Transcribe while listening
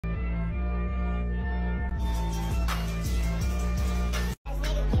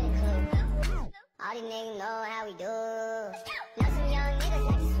these niggas know how we do. Know some young niggas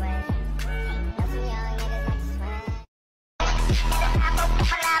like to swear. Know some young niggas like to swear.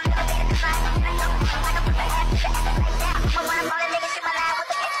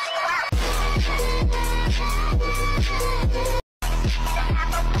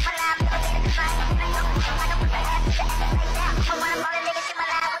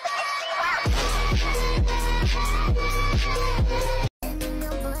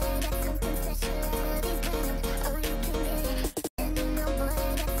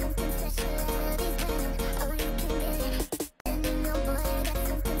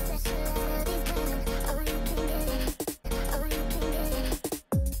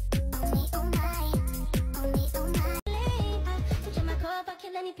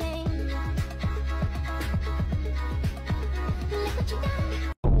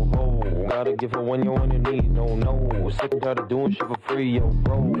 Gotta give her when you're on your knees, no. Sick and tired of doing shit for free, yo,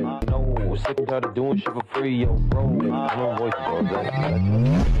 bro. No, sick and tired of doing shit for free, yo, bro. No voice, bro.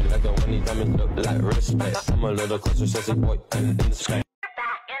 Like a when these diamonds look like respect. I'm a little closer, sassy boy, in the sky. And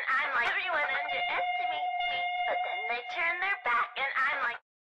I'm like, everyone underestimates me, but then they turn their back, and I'm like.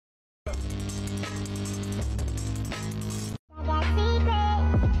 I got secrets that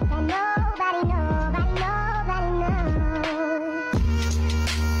nobody knows.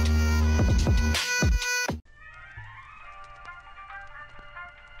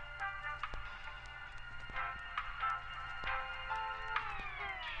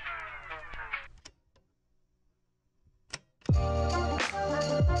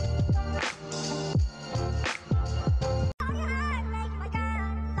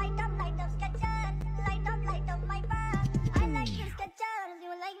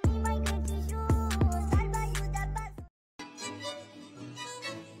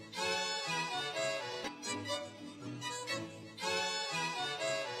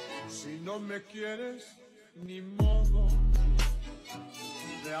 Si no me quieres, ni modo,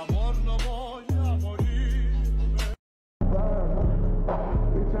 de amor no voy a morir.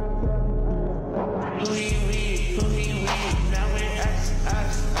 Now we're us,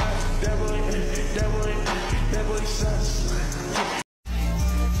 that boy sus.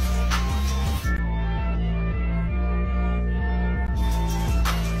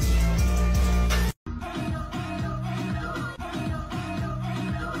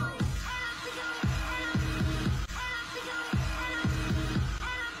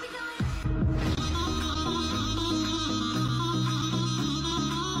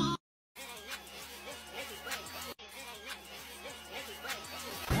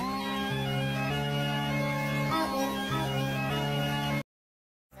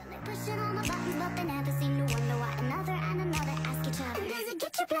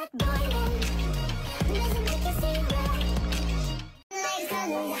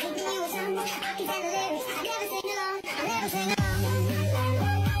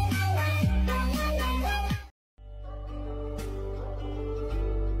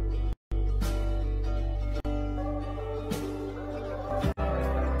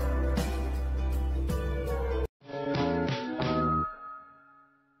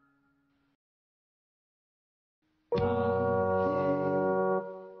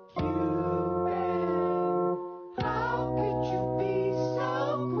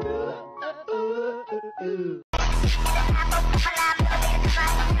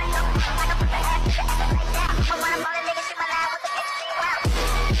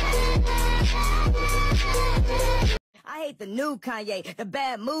 I hate the new Kanye, the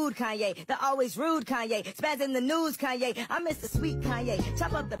bad mood Kanye, the always rude Kanye, spazzing the news Kanye. I miss the sweet Kanye,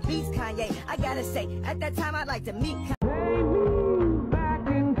 chop up the beats Kanye. I gotta say, at that time I'd like to meet Kanye. Back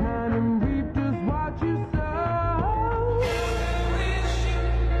in time and reap just what you sow.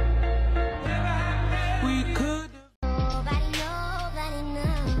 We could. Nobody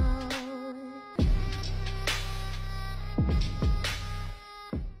knows.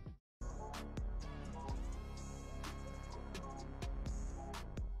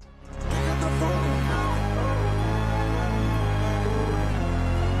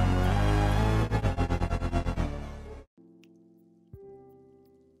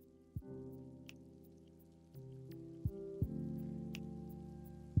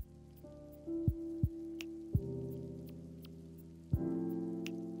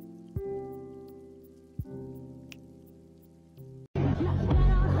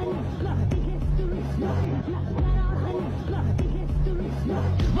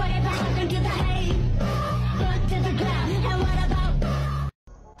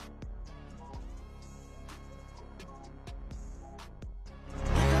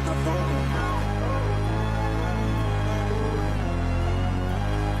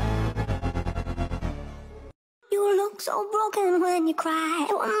 so broken when you cry.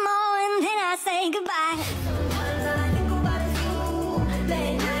 One more and then I say goodbye. Sometimes all I think about is you.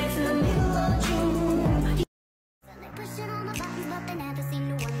 Late nights in the middle of June. They pushing all my buttons, but they never seem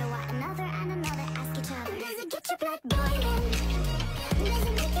to wonder why another and another ask each other. Does it get your blood boiling? Does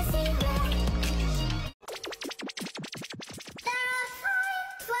it make you see red? There are times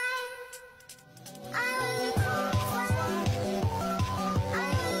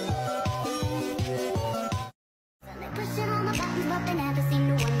when they pushing all my buttons, but they never seem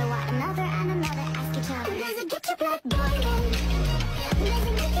to wonder why another and another ask each other. Does it get your blood boiling? Does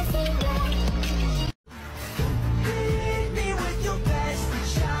it make you see red? Hit me with your best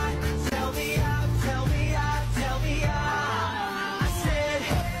shot. Tell me out, tell me out, tell me out. I said,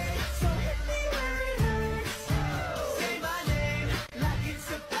 hey, so hit me where it hurts. Say my name like it's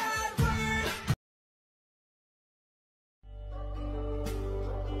a bad word.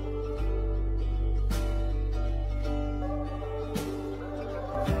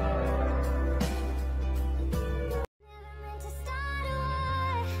 Never meant to start a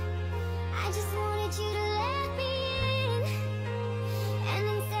war. I just wanted you to let me in. And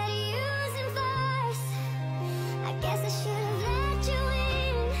instead of using force, I guess I should have let you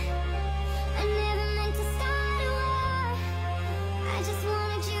in. I never meant to start a war. I just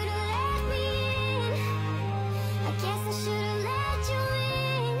wanted you to let me in. I guess I should have let you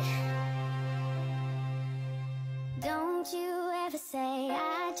in. Don't you ever say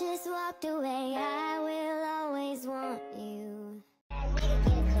I just walked away. I will always want you. All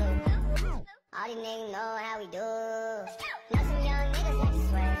these niggas know how we do. Know some young niggas like to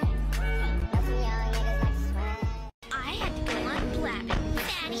swear. Know some young niggas like to swear. I had to go on blabbing.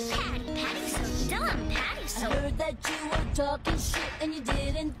 Patty, so dumb, Patty, so... I heard that you were talking shit and you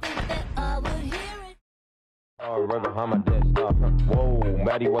didn't think that I would hear it. Right behind my desktop. Whoa,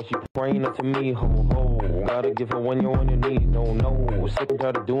 Maddie, why she praying up to me? Ho, ho. Gotta give her when you're on your knees. No, no. Sick and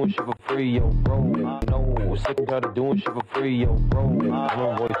tired of doing shit for free, yo, bro. No, sick and tired of doing shit for free, yo, bro.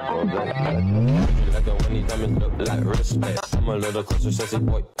 No voice, bro. Like a anytime it look like respect. I'm a little closer, sassy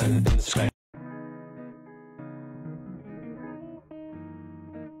boy, and in the sky.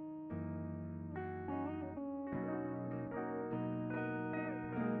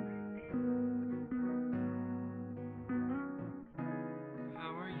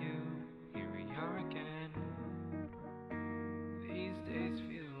 How are you? Here we are again. These days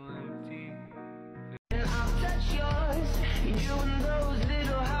feel empty. And I'll touch yours. You and those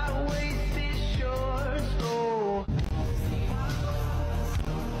little high-waisted shorts. Oh.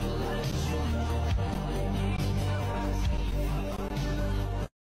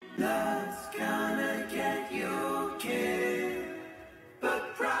 Love's gonna get you killed, but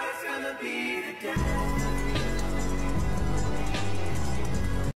pride's gonna be the death.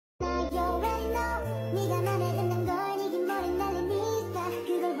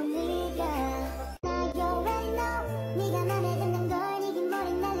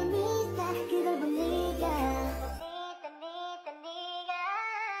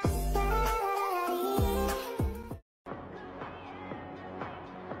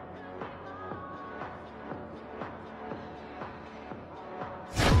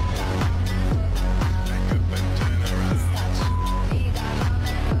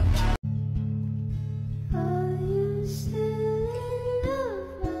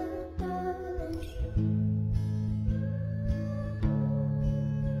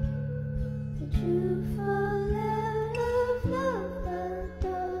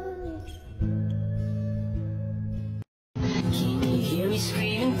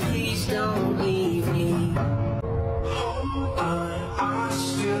 Screaming, please don't leave me. I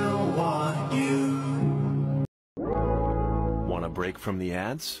still want you. Want a break from the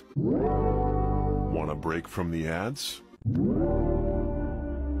ads? Want a break from the ads?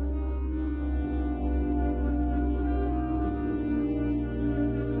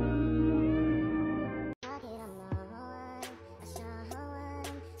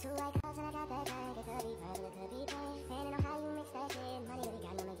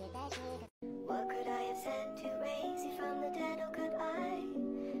 What could I have said to raise you from the dead, or could I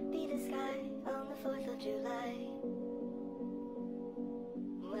be the sky on the 4th of July?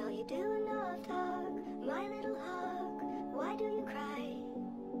 Well, you do enough talk, my little hawk, why do you cry?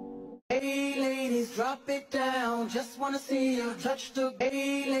 Hey ladies, drop it down, just wanna see you touch the.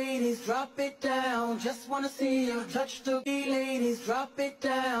 Hey ladies, drop it down, just wanna see you touch the. Hey ladies, drop it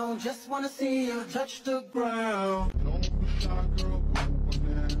down, just wanna see you touch the ground. Don't be shy, girl, go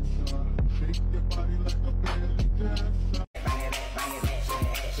bonanza. Shake your body like a belly dancer.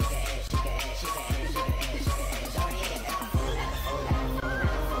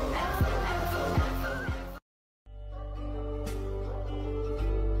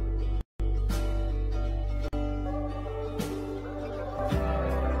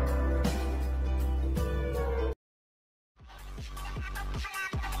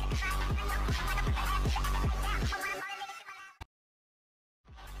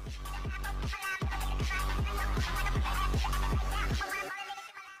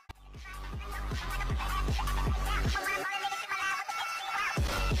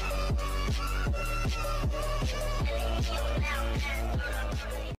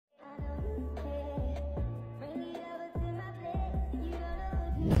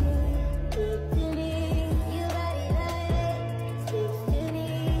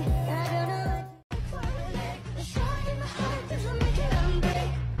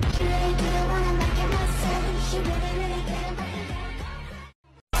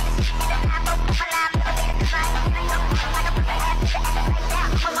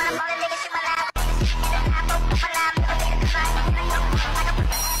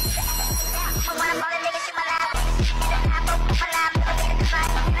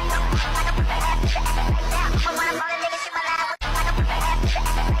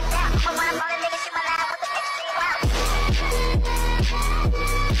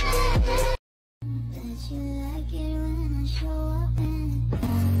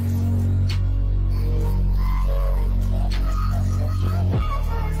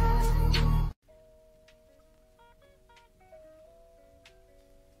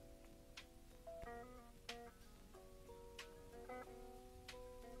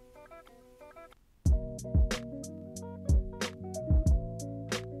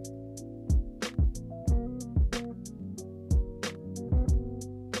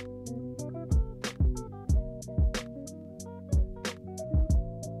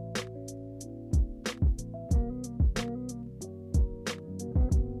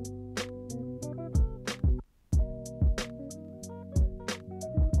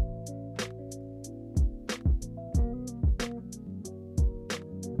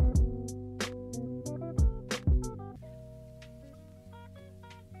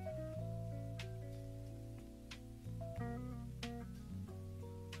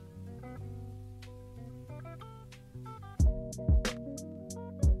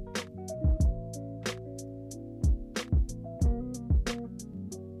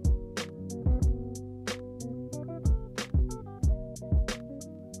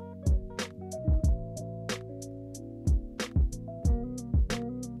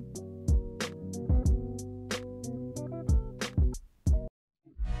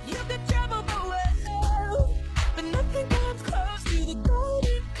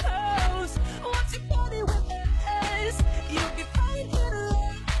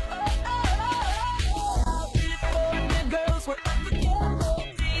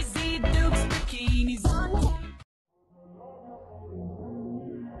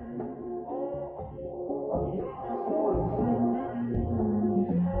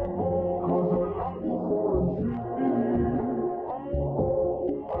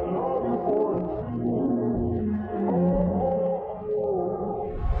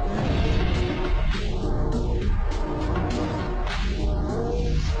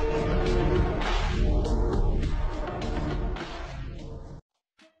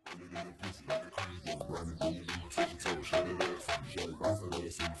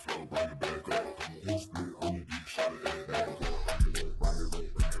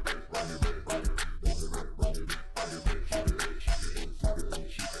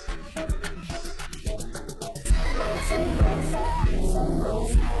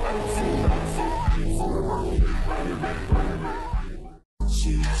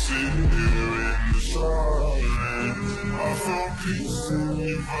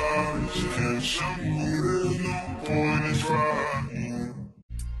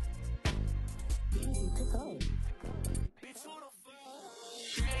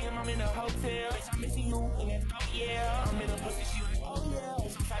 I'm in a hotel, bitch, I'm missing you, and oh yeah, I'm in a pussy, she like, oh yeah,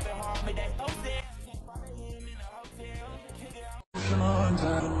 some type of hard, make that post there. I'm in a hotel,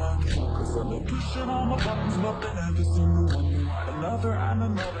 cause I'm pushing all my buttons, nothing every single one. You want another and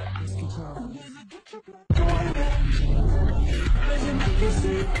another, ask each other.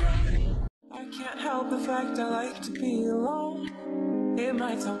 I can't help the fact I like to be alone. It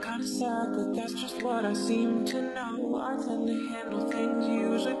might sound kinda sad, but that's just what I seem to know. I tend to handle things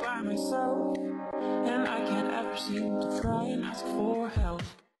usually by myself, and I can't ever seem to try and ask for help.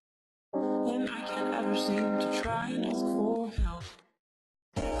 And I can't ever seem to try and ask for help.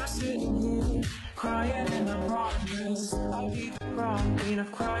 I'm sitting here, crying in the wrong dress. I've even wrong, pain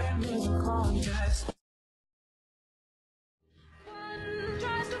of crying was a contest. One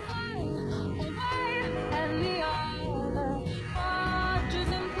tries to find a way, and the other watches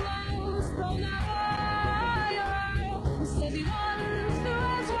him close from the wire. Says he wants to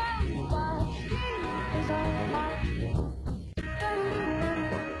as well, but he is alone.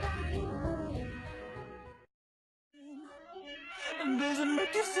 Does it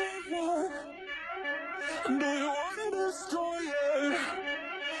make you sicker? Do you want to destroy it?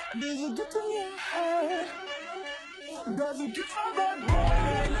 Does it get to your head? Does it get to that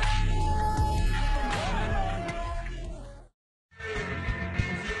brain?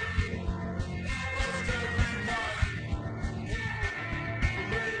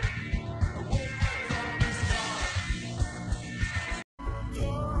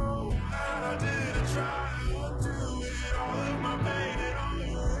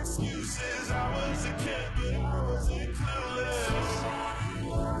 Excuses, I was a kid, but I wasn't clueless.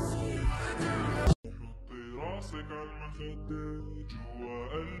 راسك عالمخدات جوا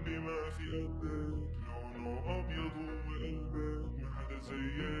قلبي ما في قدك لونه أبيض وقلبك ما حدا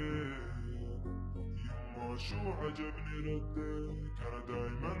زيك يما شو عجبني ردك أنا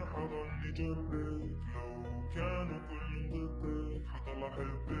دايما حضلني جنبك لو كانوا كلهم ضدك حضل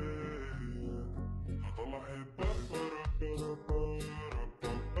أحبك حضل أحبك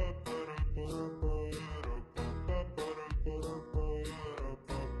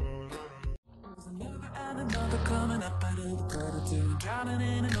Another coming up out of the gutter till drowning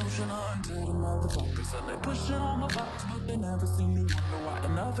in an ocean of untitled motherfuckers. And they pushing on my box, but they never seem to wonder why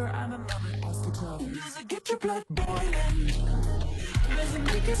another and another ask each other. Does it get your blood boiling? Does it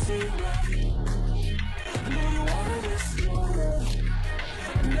make you feel right? Do you want it exploded?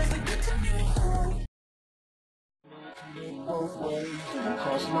 And does it get to me? Both ways,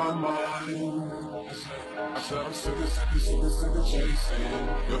 cross my mind. I said I'm sick of chasing.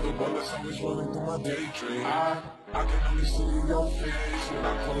 You're the one that's always running through my daydream. I can only see your face when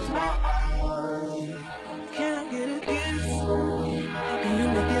I close my eyes. Can I get a kiss? Can you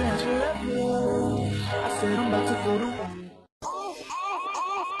make it last forever? I said I'm about to go to war.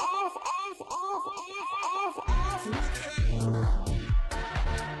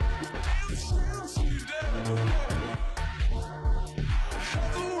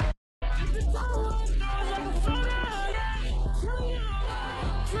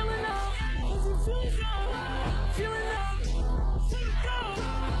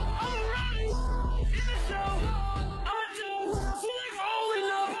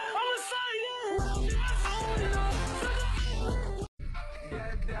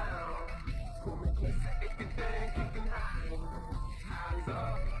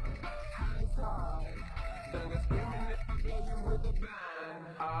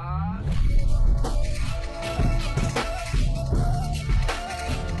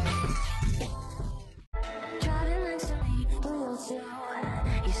 Driving next to me, real slow.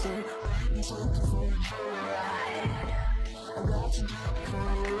 You said, I'm taking for a joyride. I got you for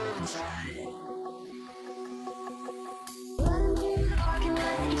a inside.